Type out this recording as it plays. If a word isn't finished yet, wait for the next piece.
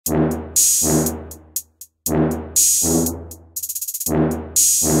How's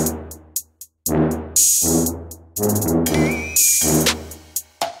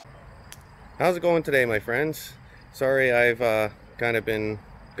it going today, my friends? Sorry I've kind of been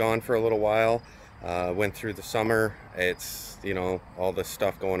gone for a little while. Went through the summer. It's, you know, all this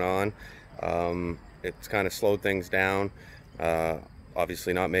stuff going on. It's kind of slowed things down.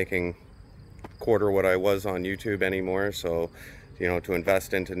 Obviously not making quarter what I was on YouTube anymore, so, you know, to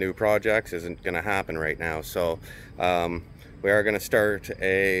invest into new projects isn't going to happen right now. So we are going to start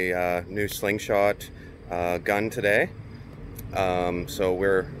a new slingshot gun today. So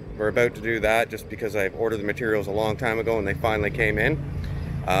we're about to do that just because I've ordered the materials a long time ago and they finally came in.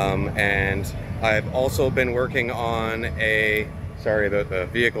 And I've also been working on a, sorry about the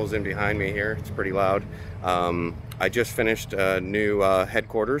vehicles in behind me here, it's pretty loud. I just finished a new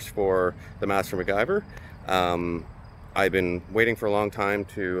headquarters for the Master MacGyver. I've been waiting for a long time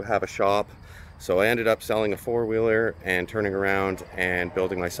to have a shop, so I ended up selling a four-wheeler and turning around and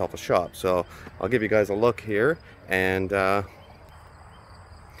building myself a shop. So I'll give you guys a look here. And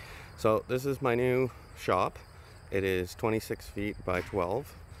so this is my new shop. It is 26 feet by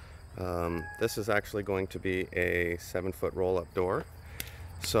 12. This is actually going to be a 7-foot roll-up door.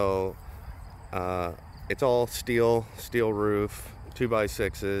 So it's all steel roof,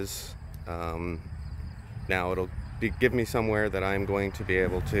 2x6s. Now it'll give me somewhere that I'm going to be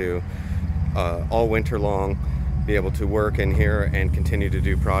able to all winter long be able to work in here and continue to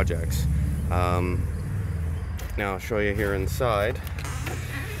do projects. Now I'll show you here inside.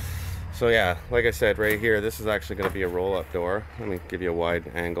 So yeah, like I said, right here, this is actually going to be a roll-up door. Let me give you a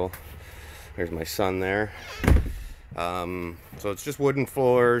wide angle. There's my son there. So it's just wooden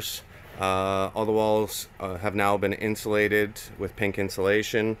floors. All the walls have now been insulated with pink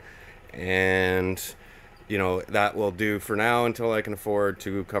insulation, and you know, that will do for now until I can afford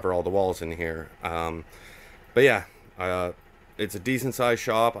to cover all the walls in here. But yeah, it's a decent sized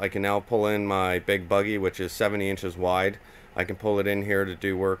shop. I can now pull in my big buggy, which is 70 inches wide. I can pull it in here to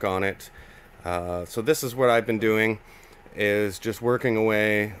do work on it. So this is what I've been doing, is just working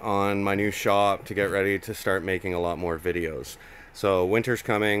away on my new shop to get ready to start making a lot more videos. So winter's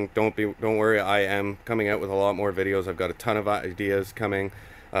coming. Don't worry, I am coming out with a lot more videos. I've got a ton of ideas coming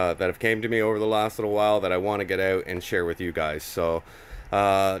that have came to me over the last little while that I want to get out and share with you guys. So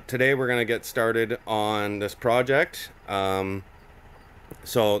today we're going to get started on this project.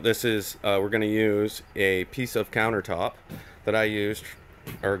 So this is, we're going to use a piece of countertop that I used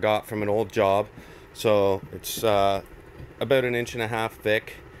or got from an old job. So it's about 1.5 inches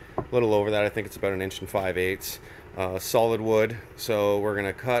thick, a little over that. I think it's about 1 5/8 inches. Solid wood. So we're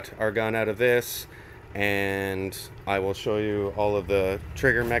going to cut our gun out of this, and I will show you all of the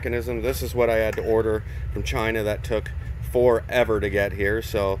trigger mechanism. This is what I had to order from China. That took forever to get here.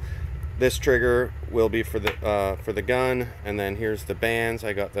 So this trigger will be for the gun, and then here's the bands.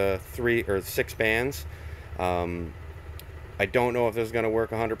 I got the 3 or 6 bands. I don't know if this is going to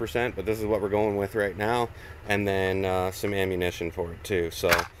work 100%, but this is what we're going with right now, and then some ammunition for it too. So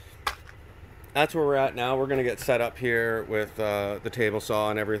that's where we're at now. We're going to get set up here with the table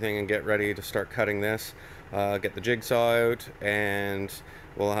saw and everything and get ready to start cutting this. Get the jigsaw out, and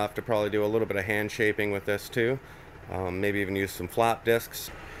we'll have to probably do a little bit of hand shaping with this too. Maybe even use some flap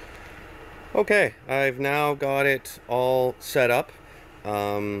discs. Okay, I've now got it all set up.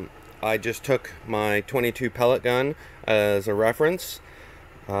 I just took my 22 pellet gun as a reference.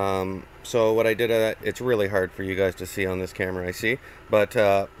 So what I did, it's really hard for you guys to see on this camera, I see, but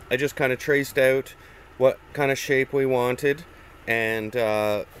I just kind of traced out what kind of shape we wanted, and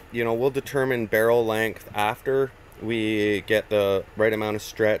you know, we'll determine barrel length after we get the right amount of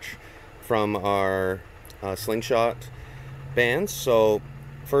stretch from our slingshot bands. So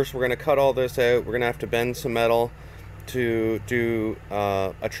first we're going to cut all this out. We're going to have to bend some metal to do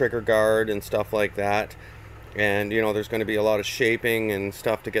a trigger guard and stuff like that. And you know, there's going to be a lot of shaping and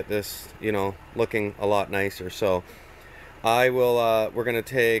stuff to get this, you know, looking a lot nicer. So I will we're going to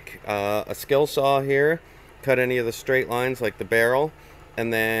take a skill saw here, cut any of the straight lines like the barrel,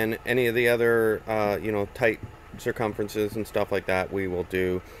 and then any of the other you know, tight circumferences and stuff like that we will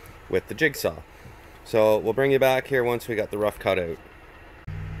do with the jigsaw. So we'll bring you back here once we got the rough cut out.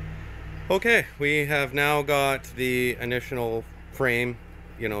 Okay, we have now got the initial frame,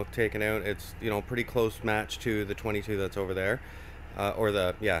 you know, taken out. It's, you know, pretty close match to the 22 that's over there, or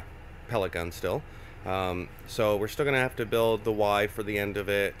the, yeah, pellet gun still. So we're still gonna have to build the Y for the end of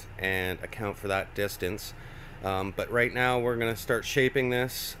it and account for that distance. But right now we're gonna start shaping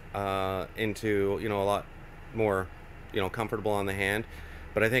this into, you know, a lot more, you know, comfortable on the hand.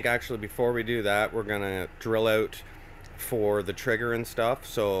 But I think actually before we do that, we're gonna drill out for the trigger and stuff,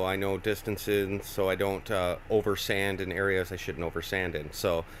 so I know distances, so I don't over sand in areas I shouldn't over sand in.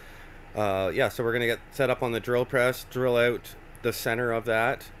 So yeah, so we're gonna get set up on the drill press, drill out the center of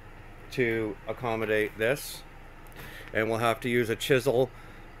that to accommodate this, and we'll have to use a chisel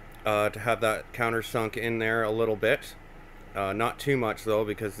to have that counter sunk in there a little bit, not too much though,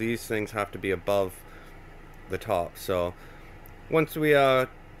 because these things have to be above the top. So once we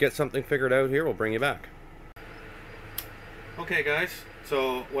get something figured out here, we'll bring you back. Okay guys,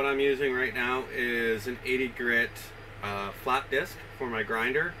 so what I'm using right now is an 80 grit flat disc for my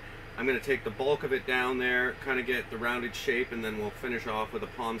grinder. I'm going to take the bulk of it down there, kind of get the rounded shape, and then we'll finish off with a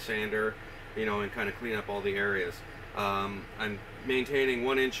palm sander, you know, and kind of clean up all the areas. I'm maintaining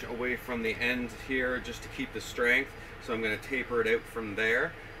 1 inch away from the end here just to keep the strength, so I'm going to taper it out from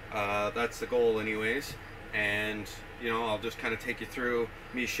there. That's the goal anyways, and you know, I'll just kind of take you through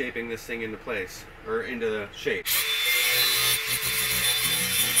me shaping this thing into place, or into the shape.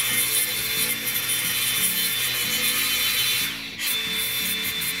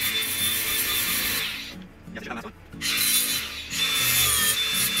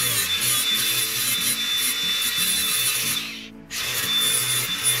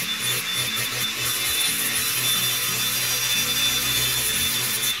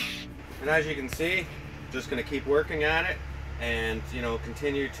 And as you can see, just going to keep working at it, and you know,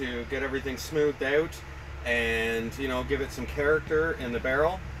 continue to get everything smoothed out, and you know, give it some character in the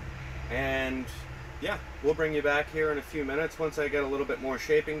barrel. And yeah, we'll bring you back here in a few minutes once I get a little bit more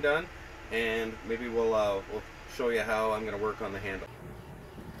shaping done, and maybe we'll show you how I'm going to work on the handle.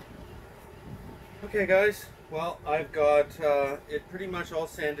 Okay guys, well, I've got it pretty much all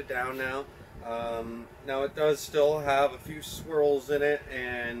sanded down now. Now it does still have a few swirls in it,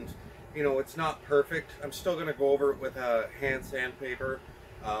 and you know, it's not perfect. I'm still going to go over it with a hand sandpaper.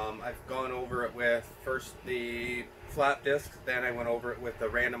 I've gone over it with first the flat disc, then I went over it with the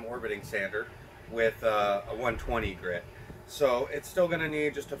random orbiting sander with a 120 grit. So it's still going to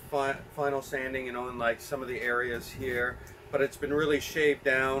need just a final sanding, you know, in like some of the areas here, but it's been really shaved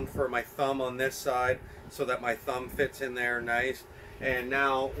down for my thumb on this side so that my thumb fits in there nice. And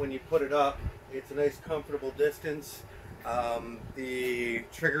now when you put it up, it's a nice comfortable distance. The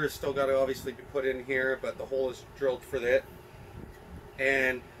trigger is still got to obviously be put in here, but the hole is drilled for it.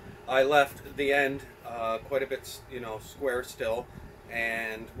 And I left the end quite a bit, you know, square still.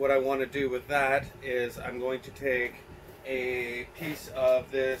 And what I want to do with that is I'm going to take a piece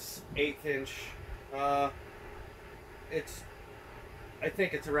of this 1/8 inch, I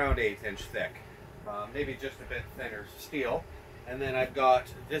think it's around 1/8 inch thick, maybe just a bit thinner steel. And then I've got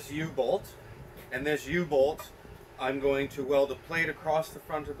this U-bolt, and this U-bolt I'm going to weld a plate across the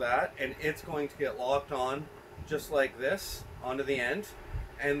front of that, and it's going to get locked on just like this onto the end.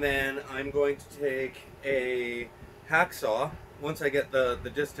 And then I'm going to take a hacksaw. Once I get the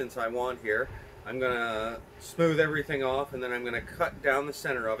distance I want here, I'm going to smooth everything off, and then I'm going to cut down the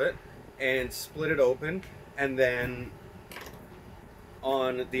center of it and split it open. And then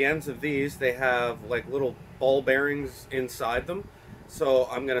on the ends of these, they have like little ball bearings inside them. So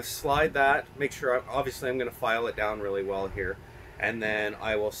I'm going to slide that, make sure, obviously I'm going to file it down really well here. And then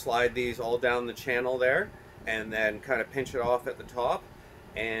I will slide these all down the channel there, and then kind of pinch it off at the top.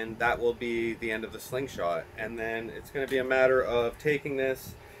 And that will be the end of the slingshot. And then it's going to be a matter of taking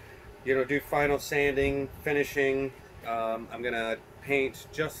this, you know, do final sanding, finishing. I'm going to paint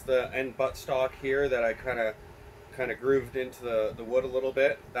just the end buttstock here that I kind of grooved into the wood a little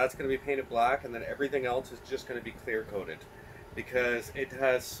bit. That's going to be painted black, and then everything else is just going to be clear coated, because it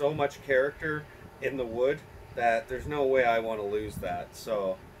has so much character in the wood that there's no way I want to lose that.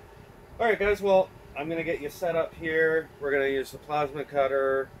 So, alright guys, well, I'm going to get you set up here. We're going to use the plasma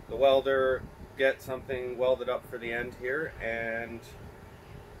cutter, the welder, get something welded up for the end here, and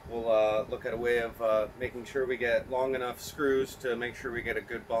we'll look at a way of making sure we get long enough screws to make sure we get a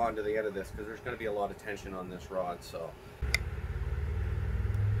good bond to the end of this, because there's going to be a lot of tension on this rod. So,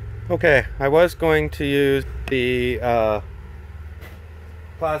 okay, I was going to use the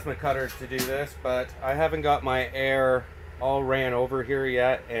plasma cutter to do this, but I haven't got my air all ran over here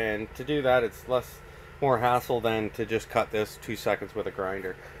yet, and to do that it's more hassle than to just cut this 2 seconds with a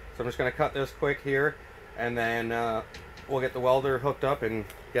grinder. So I'm just going to cut this quick here, and then we'll get the welder hooked up and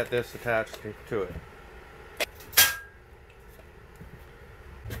get this attached to it.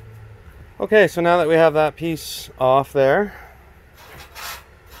 Okay, so now that we have that piece off there,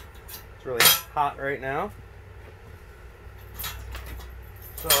 it's really hot right now.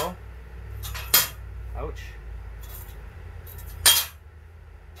 So, ouch.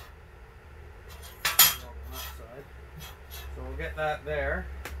 So we'll get that there.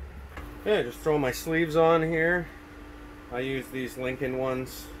 Yeah, just throw my sleeves on here, I use these Lincoln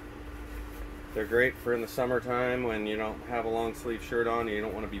ones. They're great for in the summertime when you don't have a long sleeve shirt on and you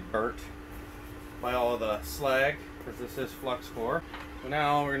don't want to be burnt by all the slag, because this is flux core. So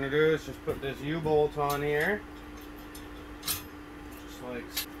now all we're going to do is just put this U-bolt on here,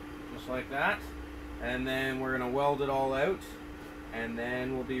 just like that, and then we're going to weld it all out, and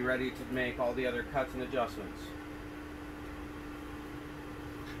then we'll be ready to make all the other cuts and adjustments.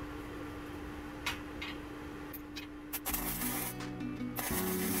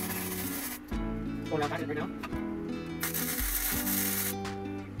 Going out right now.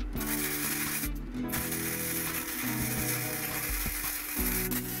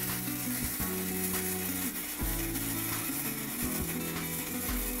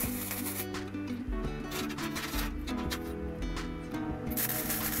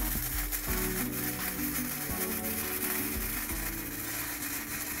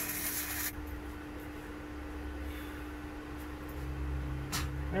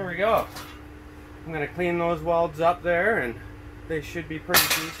 There we go. I'm going to clean those welds up there, and they should be pretty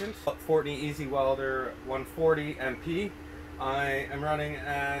decent. 40 Easy Welder 140 MP. I am running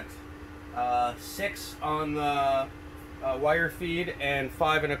at 6 on the wire feed and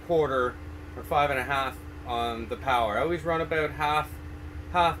 5 1/4 or 5 1/2 on the power. I always run about half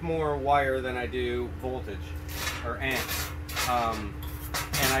more wire than I do voltage or amps,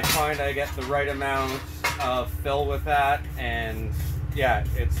 and I find I get the right amount of fill with that, and yeah,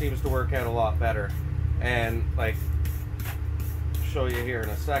 it seems to work out a lot better. And like, show you here in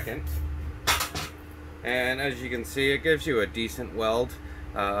a second. And as you can see, it gives you a decent weld.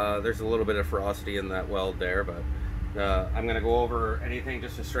 There's a little bit of ferocity in that weld there, but I'm going to go over anything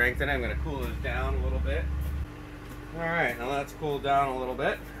just to strengthen it. I'm going to cool this down a little bit. Alright, now that's cooled down a little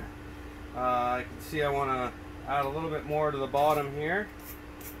bit. I can see I want to add a little bit more to the bottom here.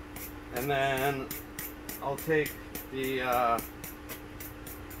 And then I'll take the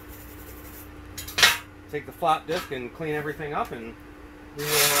flap disc and clean everything up, and we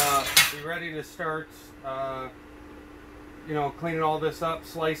will be ready to start you know, cleaning all this up,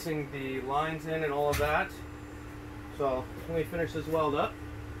 slicing the lines in and all of that. So let me finish this weld up.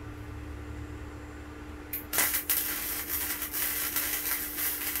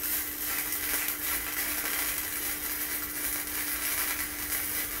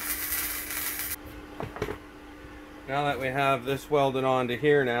 Now that we have this welded onto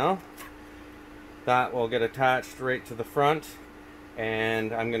here now, that will get attached right to the front,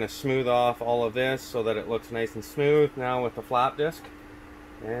 and I'm going to smooth off all of this so that it looks nice and smooth now with the flap disc.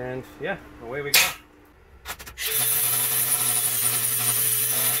 And yeah, away we go.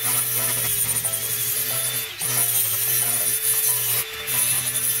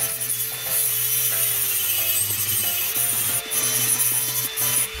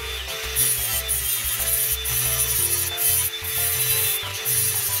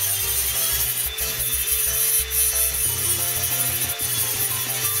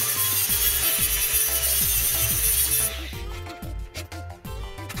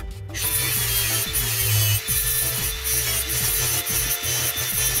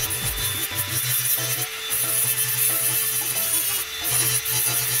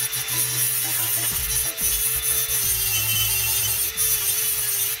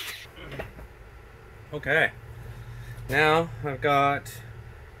 Okay, now I've got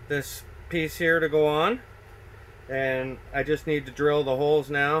this piece here to go on, and I just need to drill the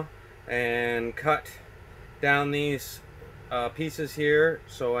holes now and cut down these pieces here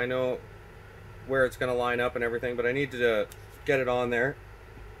so I know where it's going to line up and everything, but I need to get it on there,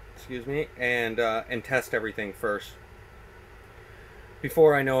 excuse me, and test everything first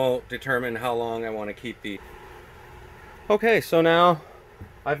before I determine how long I want to keep these. Okay, so now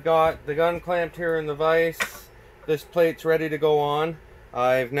I've got the gun clamped here in the vise. This plate's ready to go on.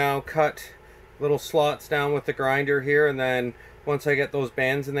 I've now cut little slots down with the grinder here, and then once I get those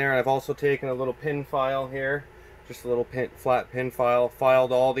bands in there, I've also taken a little pin file here, just a little flat pin file,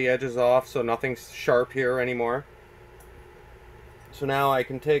 filed all the edges off so nothing's sharp here anymore. So now I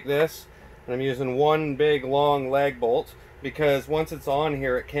can take this, and I'm using one big long lag bolt, because once it's on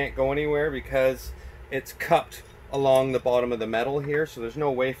here it can't go anywhere because it's cupped along the bottom of the metal here, so there's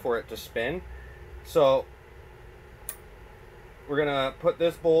no way for it to spin. So we're gonna put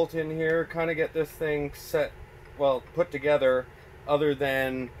this bolt in here, kind of get this thing set, well, put together, other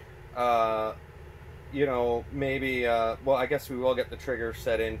than you know, maybe well, I guess we will get the trigger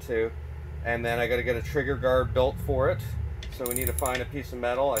set into, and then I got to get a trigger guard built for it. So we need to find a piece of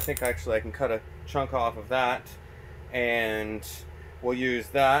metal. I think actually I can cut a chunk off of that, and we'll use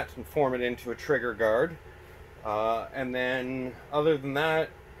that and form it into a trigger guard. And then other than that,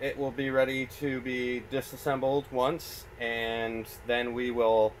 it will be ready to be disassembled once, and then we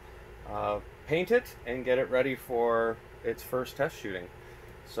will paint it and get it ready for its first test shooting.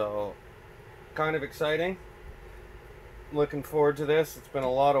 So kind of exciting. Looking forward to this. It's been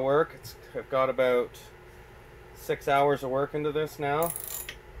a lot of work. I've got about 6 hours of work into this now.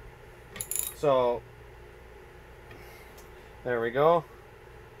 So there we go.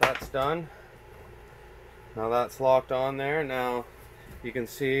 That's done. Now that's locked on there. Now you can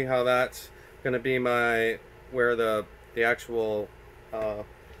see how that's going to be where the actual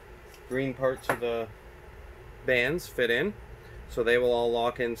green parts of the bands fit in. So they will all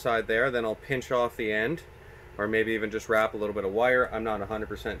lock inside there. Then I'll pinch off the end, or maybe even just wrap a little bit of wire. I'm not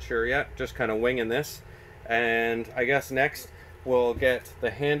 100% sure yet. Just kind of winging this. And I guess next we'll get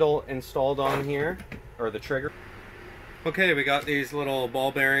the handle installed on here, or the trigger. Okay, we got these little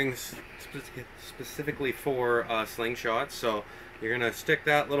ball bearings specifically for slingshots. So you're gonna stick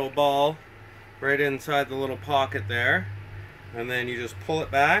that little ball right inside the little pocket there, and then you just pull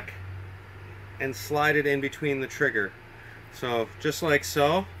it back and slide it in between the trigger. So just like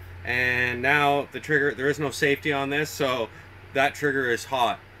so. And now the trigger, there is no safety on this, so that trigger is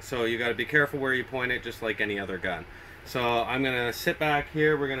hot. So you got to be careful where you point it, just like any other gun. So I'm gonna sit back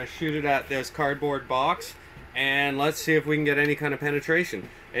here. We're gonna shoot it at this cardboard box, and let's see if we can get any kind of penetration.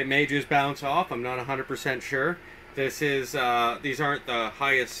 It may just bounce off. I'm not 100% sure. This is these aren't the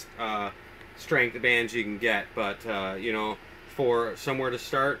highest strength bands you can get, but you know, for somewhere to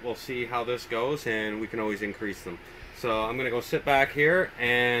start, we'll see how this goes, and we can always increase them. So I'm gonna go sit back here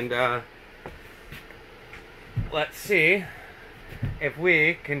and let's see if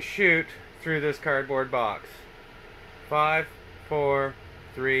we can shoot through this cardboard box. 5, 4,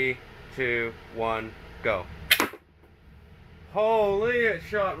 3, 2, 1, go. Holy, it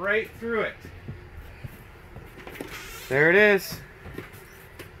shot right through it. There it is.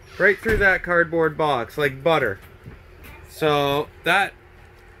 Right through that cardboard box, like butter. So that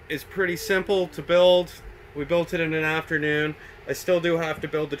is pretty simple to build. We built it in an afternoon. I still do have to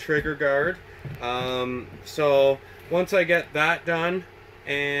build the trigger guard. So once I get that done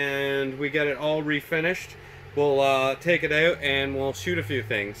and we get it all refinished, we'll take it out and we'll shoot a few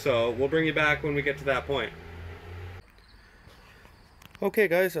things. So we'll bring you back when we get to that point. Okay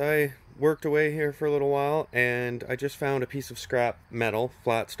guys, I worked away here for a little while and I just found a piece of scrap metal,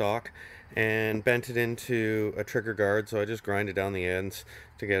 flat stock, and bent it into a trigger guard. So I just grinded down the ends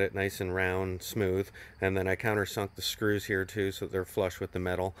to get it nice and round, smooth, and then I countersunk the screws here too so they're flush with the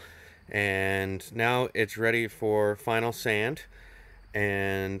metal. And now it's ready for final sand,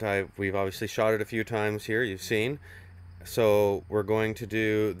 and we've obviously shot it a few times here, you've seen. So we're going to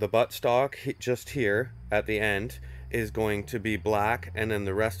do the butt stock just here at the end is going to be black, and then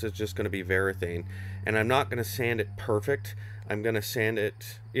the rest is just going to be varathane. And I'm not going to sand it perfect. I'm going to sand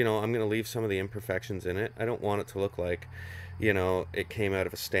it, you know, I'm going to leave some of the imperfections in it. I don't want it to look like, you know, it came out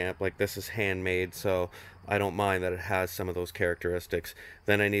of a stamp. Like, this is handmade, so I don't mind that it has some of those characteristics.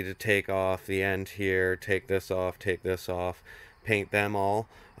 Then I need to take off the end here, take this off, paint them all.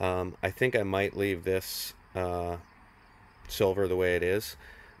 I think I might leave this silver the way it is,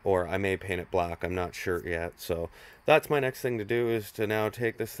 or I may paint it black. I'm not sure yet. So that's my next thing to do, is to now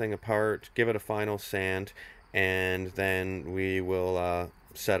take this thing apart, give it a final sand, and then we will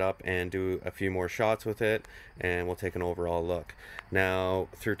set up and do a few more shots with it, and we'll take an overall look. Now,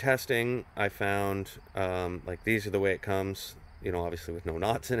 through testing, I found like, these are the way it comes, you know, obviously with no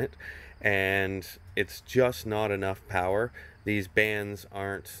knots in it, and it's just not enough power. These bands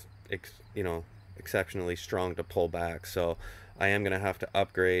aren't you know, exceptionally strong to pull back, so I am going to have to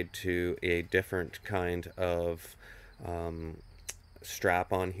upgrade to a different kind of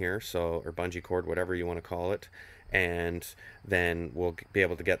strap on here, so, or bungee cord, whatever you want to call it, and then we'll be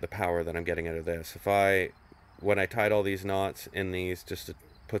able to get the power that I'm getting out of this. When I tied all these knots in these just to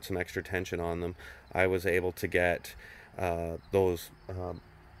put some extra tension on them, I was able to get those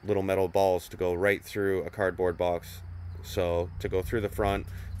little metal balls to go right through a cardboard box, so to go through the front,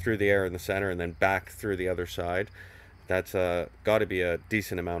 through the air in the center, and then back through the other side. That's got to be a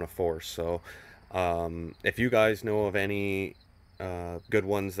decent amount of force. So if you guys know of any good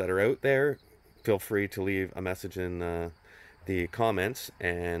ones that are out there, feel free to leave a message in the comments,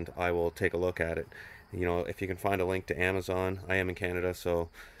 and I will take a look at it. You know, if you can find a link to Amazon, I am in Canada, so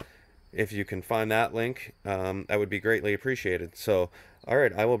if you can find that link, that would be greatly appreciated. So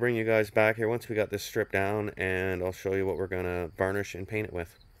alright, I will bring you guys back here once we got this stripped down, and I'll show you what we're gonna varnish and paint it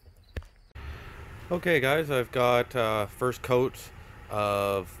with. Okay guys, I've got first coat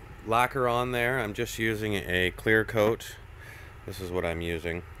of lacquer on there. I'm just using a clear coat. This is what I'm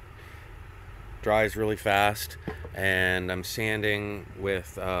using. dries really fast, and I'm sanding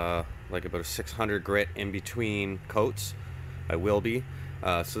with like about a 600 grit in between coats. I will be.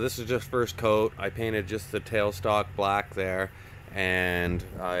 So this is just first coat. I painted just the tailstock black there, and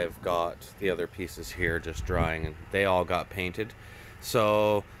I've got the other pieces here just drying, and they all got painted.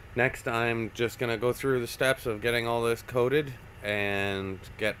 So next I'm just gonna go through the steps of getting all this coated and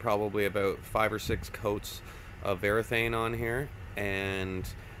get probably about 5 or 6 coats of varathane on here, and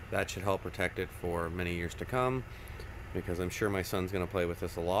that should help protect it for many years to come, because I'm sure my son's gonna play with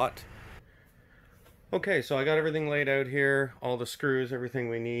this a lot. Okay, so I got everything laid out here, all the screws, everything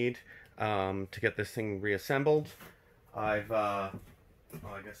we need to get this thing reassembled. I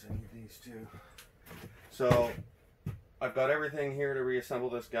guess I need these too. So I've got everything here to reassemble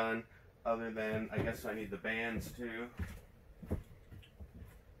this gun, other than I guess I need the bands too.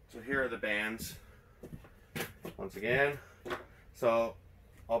 So here are the bands, once again. So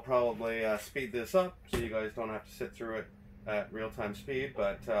I'll probably speed this up so you guys don't have to sit through it at real-time speed,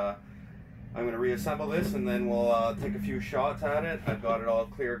 but I'm going to reassemble this and then we'll take a few shots at it. I've got it all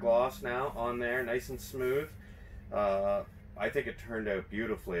clear gloss now on there, nice and smooth. I think it turned out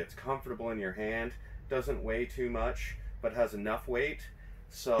beautifully. It's comfortable in your hand, doesn't weigh too much, but has enough weight.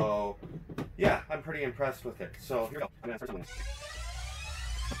 So yeah, I'm pretty impressed with it. So here we go. I'm going to start something.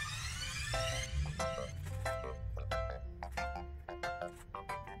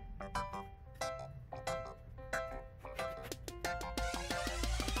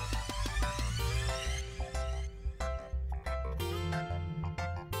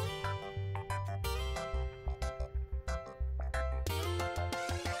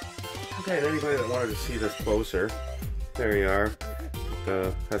 Okay, and anybody that wanted to see this closer, there you are.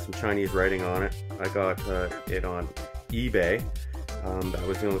 It has some Chinese writing on it. I got it on eBay. That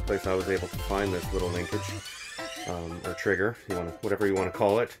was the only place I was able to find this little linkage, or trigger, whatever you want to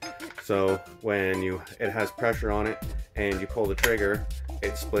call it. So when it has pressure on it and you pull the trigger,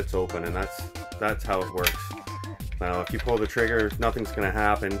 it splits open, and that's how it works. Now, if you pull the trigger, nothing's going to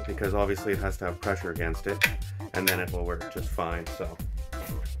happen because obviously it has to have pressure against it, and then it will work just fine. So.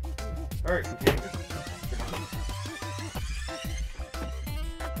 All right.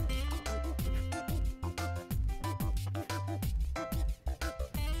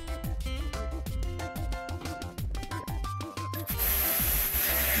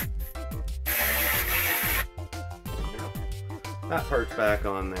 That part's back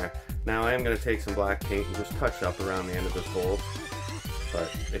on there. Now I am going to take some black paint and just touch up around the end of this bolt, but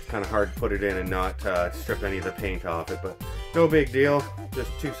it's kind of hard to put it in and not strip any of the paint off it, but no big deal.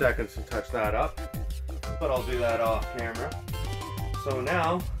 Just 2 seconds to touch that up, but I'll do that off camera. So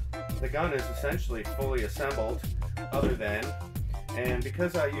now the gun is essentially fully assembled, other than, and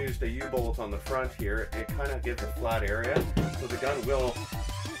because I used a U-bolt on the front here, it kind of gives a flat area, so the gun will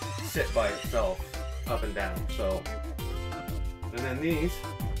sit by itself up and down. So, and then these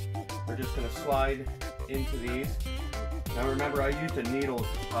are just going to slide into these. Now remember, I used a needle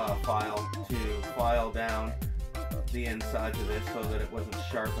file to file down the insides of this so that it wasn't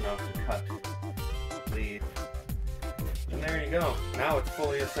sharp enough to cut the. And there you go. Now it's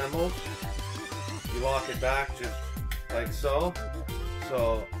fully assembled. You lock it back just like so.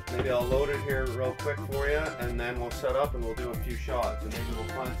 So maybe I'll load it here real quick for you, and then we'll set up and we'll do a few shots, and maybe we'll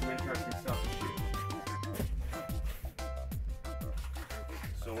find some interesting stuff to shoot.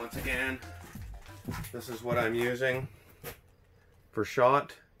 So once again, this is what I'm using for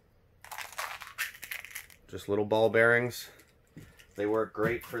shot. Just little ball bearings. They work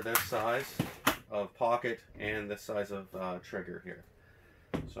great for this size of pocket and this size of trigger here.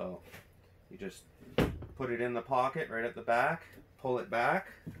 So you just put it in the pocket right at the back, pull it back,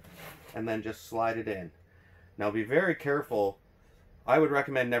 and then just slide it in. Now be very careful. I would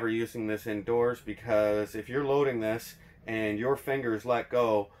recommend never using this indoors, because if you're loading this and your fingers let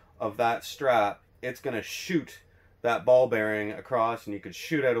go of that strap, it's going to shoot that ball bearing across, and you could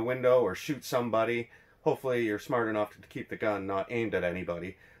shoot out a window or shoot somebody. Hopefully you're smart enough to keep the gun not aimed at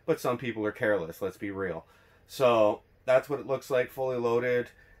anybody, but some people are careless, let's be real. So that's what it looks like, fully loaded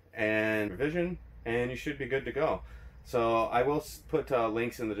and revision, and you should be good to go. So I will put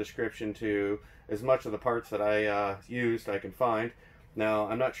links in the description to as much of the parts that I used I can find. Now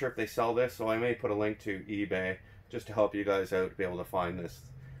I'm not sure if they sell this, so I may put a link to eBay just to help you guys out to be able to find this.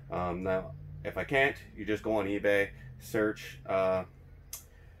 Now if I can't, you just go on eBay, search,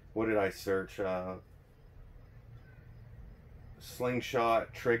 what did I search?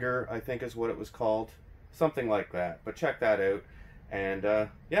 Slingshot trigger, I think is what it was called, something like that. But check that out, and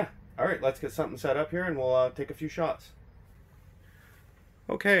yeah, all right, let's get something set up here and we'll take a few shots.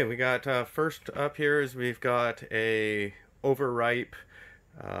 Okay, we got first up here is we've got a overripe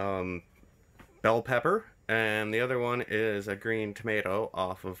bell pepper, and the other one is a green tomato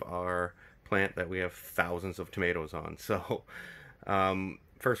off of our plant that we have thousands of tomatoes on. So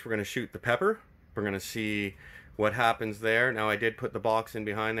first we're going to shoot the pepper. We're going to see what happens there. Now I did put the box in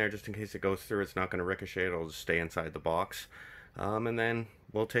behind there just in case it goes through. It's not going to ricochet. It'll just stay inside the box. And then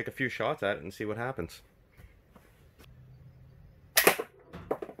we'll take a few shots at it and see what happens.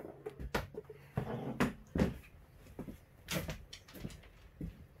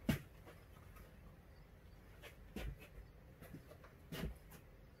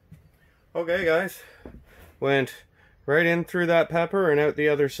 Okay guys, went right in through that pepper and out the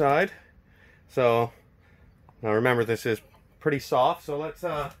other side. So now remember, this is pretty soft, so let's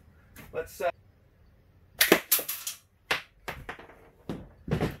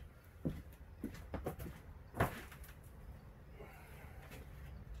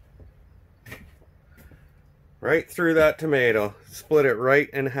right through that tomato, split it right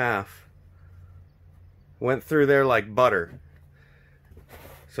in half. Went through there like butter.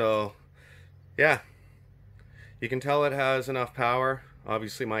 So yeah, you can tell it has enough power.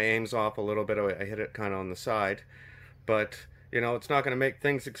 Obviously my aim's off a little bit. I hit it kind of on the side, but you know, it's not going to make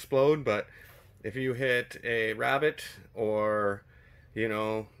things explode. But if you hit a rabbit or, you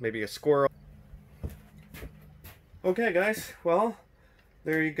know, maybe a squirrel. Okay guys, well,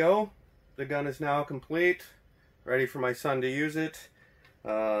 there you go. The gun is now complete, ready for my son to use it.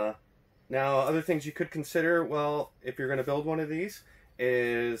 Now, other things you could consider, well, if you're going to build one of these,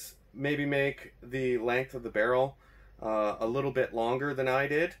 is maybe make the length of the barrel a little bit longer than I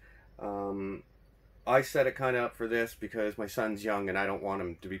did. I set it kind of up for this because my son's young and I don't want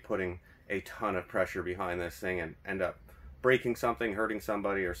him to be putting a ton of pressure behind this thing and end up breaking something, hurting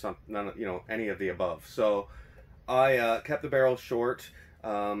somebody, or something, you know, any of the above. So I kept the barrel short.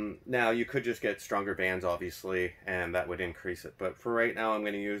 Now you could just get stronger bands, obviously, and that would increase it. But for right now, I'm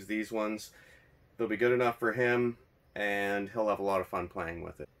going to use these ones. They'll be good enough for him, and he'll have a lot of fun playing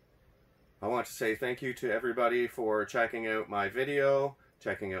with it. I want to say thank you to everybody for checking out my video,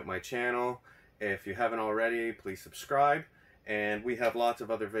 checking out my channel. If you haven't already, please subscribe, and we have lots of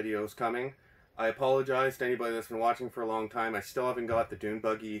other videos coming. I apologize to anybody that's been watching for a long time. I still haven't got the dune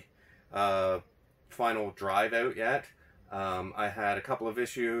buggy final drive out yet. I had a couple of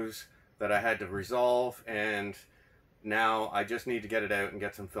issues that I had to resolve, and now I just need to get it out and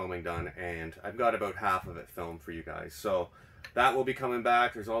get some filming done, and I've got about half of it filmed for you guys. So that will be coming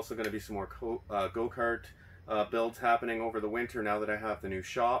back. There's also going to be some more go-kart builds happening over the winter now that I have the new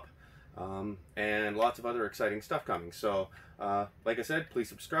shop, and lots of other exciting stuff coming. So like I said, please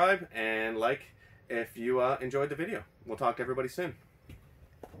subscribe and like if you enjoyed the video. We'll talk to everybody soon.